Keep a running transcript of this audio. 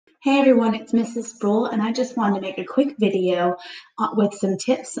Hey everyone, it's Mrs. Sproul, and I just wanted to make a quick video with some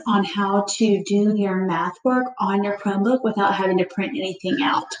tips on how to do your math work on your Chromebook without having to print anything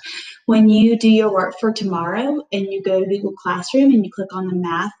out. When you do your work for tomorrow and you go to Google Classroom and you click on the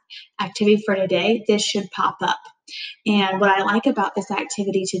math activity for today, this should pop up. And what I like about this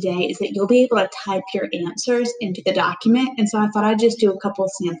activity today is that you'll be able to type your answers into the document. And so I thought I'd just do a couple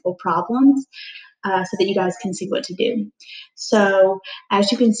sample problems so that you guys can see what to do. So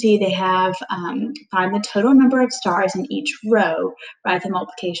as you can see, they have find the total number of stars in each row, write the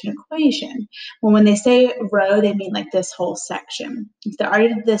multiplication equation. Well, when they say row, they mean like this whole section. So they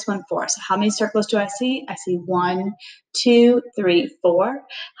already did this one for us. So how many circles do I see? I see 1, 2, 3, 4.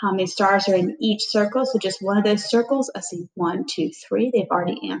 How many stars are in each circle? So just one of those circles, I see 1, 2, 3. They've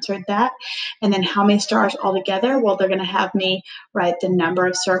already answered that. And then how many stars altogether? Well, they're going to have me write the number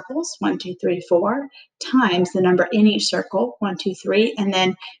of circles, 1, 2, 3, 4, times the number in each circle, 1, 2, 3, and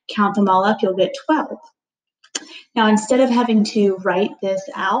then count them all up, you'll get 12. Now, instead of having to write this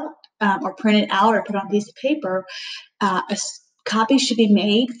out or print it out or put on a piece of paper, a copy should be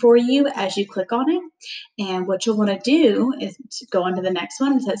made for you as you click on it. And what you'll want to do is to go on to the next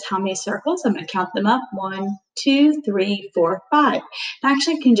one. It says how many circles. I'm going to count them up. 1, 2, 3, 4, 5. I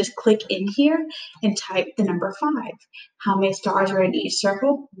actually can just click in here and type the number 5. How many stars are in each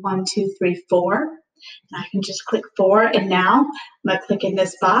circle? 1, 2, 3, 4. And I can just click 4, and now I'm going to click in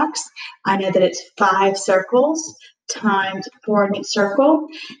this box. I know that it's 5 circles times 4 in each circle,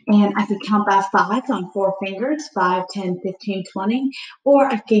 and I could count by 5 on 4 fingers, 5, 10, 15, 20, or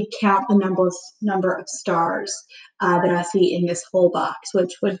I could count the number of stars that I see in this whole box,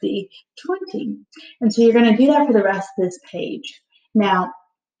 which would be 20. And so you're going to do that for the rest of this page. Now,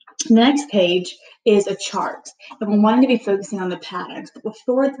 the next page is a chart, and we're wanting to be focusing on the patterns. But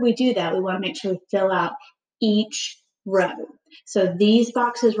before we do that, we want to make sure we fill out each row. So these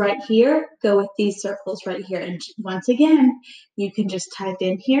boxes right here go with these circles right here. And once again, you can just type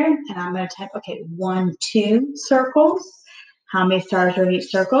in here, and I'm going to type, okay, 1, 2 circles. How many stars are in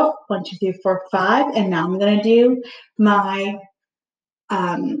each circle? 1, 2, 3, 4, 5. And now I'm going to do my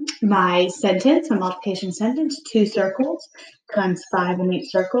sentence, my multiplication sentence. 2 circles times 5 in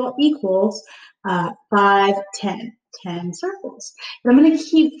each circle equals 5, 10 circles. And I'm going to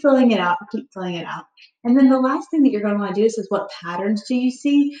keep filling it out, And then the last thing that you're going to want to do is what patterns do you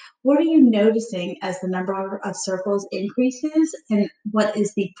see? What are you noticing as the number of circles increases, and what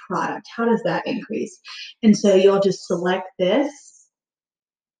is the product? How does that increase? And so you'll just select this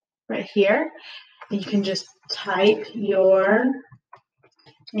right here, and you can just type your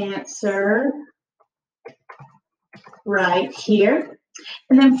answer right here.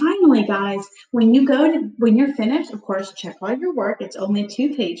 And then finally, guys, when you're finished, of course, check all your work. It's only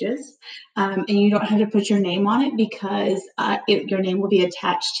 2 pages, and you don't have to put your name on it because your name will be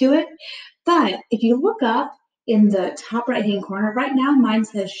attached to it. But if you look up in the top right-hand corner, right now mine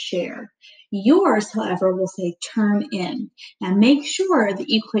says share. Yours, however, will say turn in. Now make sure that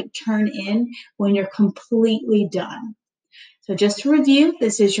you click turn in when you're completely done. So just to review,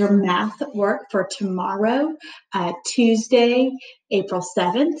 this is your math work for tomorrow, Tuesday, April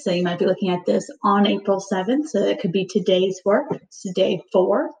 7th. So you might be looking at this on April 7th. So it could be today's work. It's day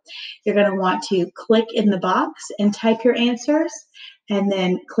 4. You're going to want to click in the box and type your answers, and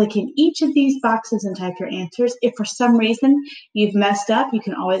then click in each of these boxes and type your answers. If for some reason you've messed up, you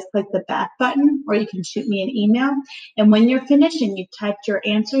can always click the back button, or you can shoot me an email. And when you're finished and you've typed your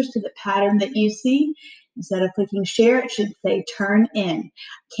answers to the pattern that you see, instead of clicking share, it should say turn in.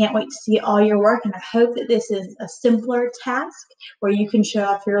 Can't wait to see all your work, and I hope that this is a simpler task where you can show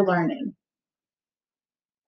off your learning.